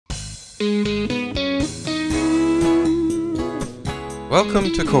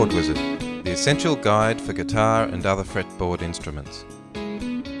Welcome to ChordWizard, the essential guide for guitar and other fretboard instruments.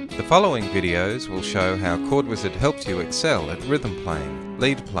 The following videos will show how ChordWizard helps you excel at rhythm playing,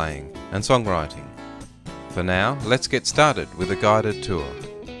 lead playing and songwriting. For now, let's get started with a guided tour.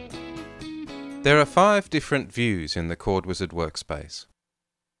 There are 5 different views in the ChordWizard workspace: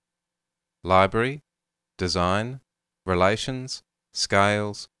 Library, Design, Relations,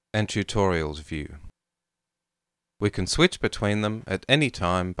 Scales and Tutorials view. We can switch between them at any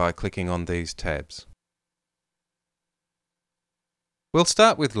time by clicking on these tabs. We'll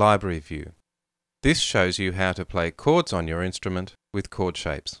start with Library view. This shows you how to play chords on your instrument with chord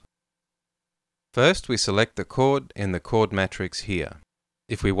shapes. First, we select the chord in the chord matrix here.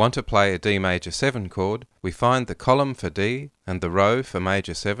 If we want to play a D major 7 chord, we find the column for D and the row for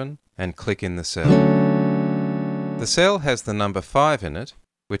major 7 and click in the cell. The cell has the number 5 in it,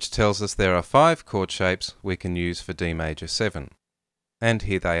 which tells us there are 5 chord shapes we can use for D major 7. And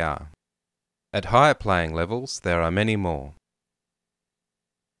here they are. At higher playing levels, there are many more.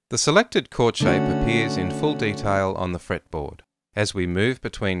 The selected chord shape appears in full detail on the fretboard. As we move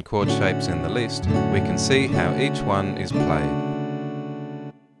between chord shapes in the list, we can see how each one is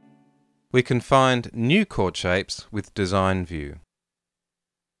played. We can find new chord shapes with Design view.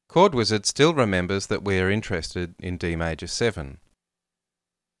 ChordWizard still remembers that we are interested in D major 7.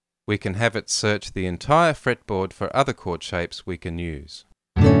 We can have it search the entire fretboard for other chord shapes we can use.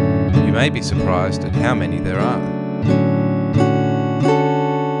 You may be surprised at how many there are.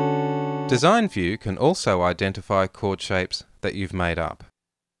 Design view can also identify chord shapes that you've made up.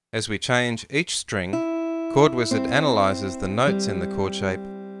 As we change each string, ChordWizard analyzes the notes in the chord shape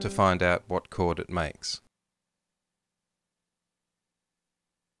to find out what chord it makes.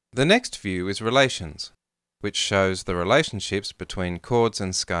 The next view is Relations, which shows the relationships between chords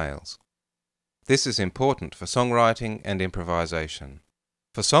and scales. This is important for songwriting and improvisation.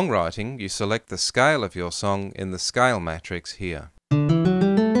 For songwriting, you select the scale of your song in the scale matrix here.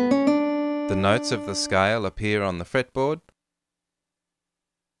 The notes of the scale appear on the fretboard,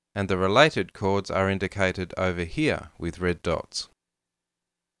 and the related chords are indicated over here with red dots.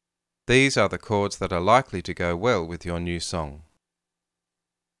 These are the chords that are likely to go well with your new song.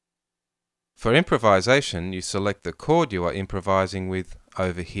 For improvisation, you select the chord you are improvising with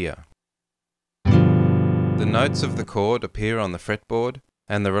over here. The notes of the chord appear on the fretboard,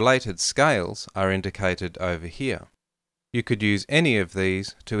 and the related scales are indicated over here. You could use any of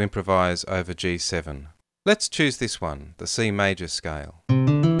these to improvise over G7. Let's choose this one, the C major scale.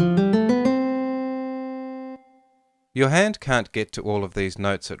 Your hand can't get to all of these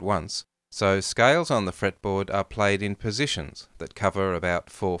notes at once, so scales on the fretboard are played in positions that cover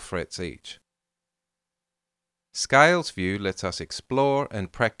about 4 frets each. Scales view lets us explore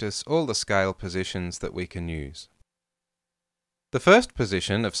and practice all the scale positions that we can use. The first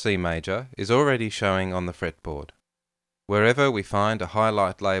position of C major is already showing on the fretboard. Wherever we find a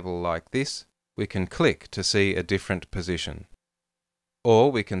highlight label like this, we can click to see a different position.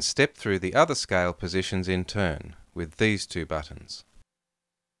 Or we can step through the other scale positions in turn with these 2 buttons.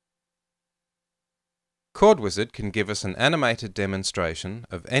 ChordWizard can give us an animated demonstration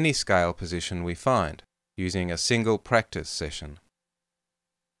of any scale position we find, using a single practice session.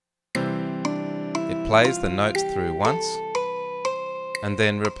 It plays the notes through once and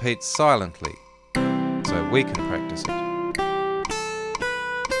then repeats silently so we can practice it.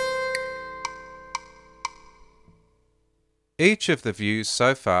 Each of the views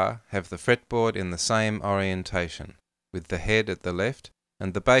so far have the fretboard in the same orientation, with the head at the left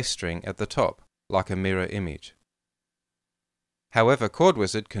and the bass string at the top, like a mirror image. However,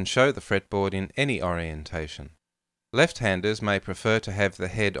 ChordWizard can show the fretboard in any orientation. Left-handers may prefer to have the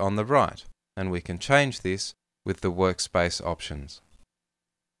head on the right, and we can change this with the workspace options.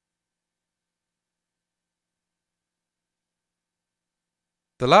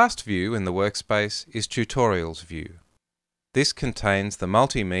 The last view in the workspace is Tutorials view. This contains the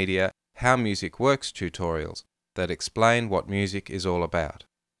multimedia How Music Works tutorials that explain what music is all about.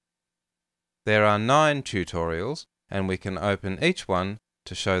 There are 9 tutorials, and we can open each one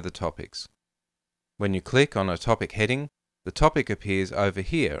to show the topics. When you click on a topic heading, the topic appears over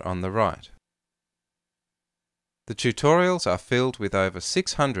here on the right. The tutorials are filled with over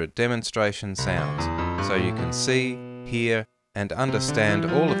 600 demonstration sounds, so you can see, hear, and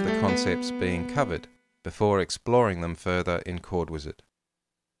understand all of the concepts being covered before exploring them further in ChordWizard.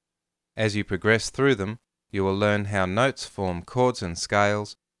 As you progress through them, you will learn how notes form chords and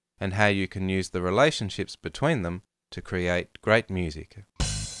scales, and how you can use the relationships between them to create great music.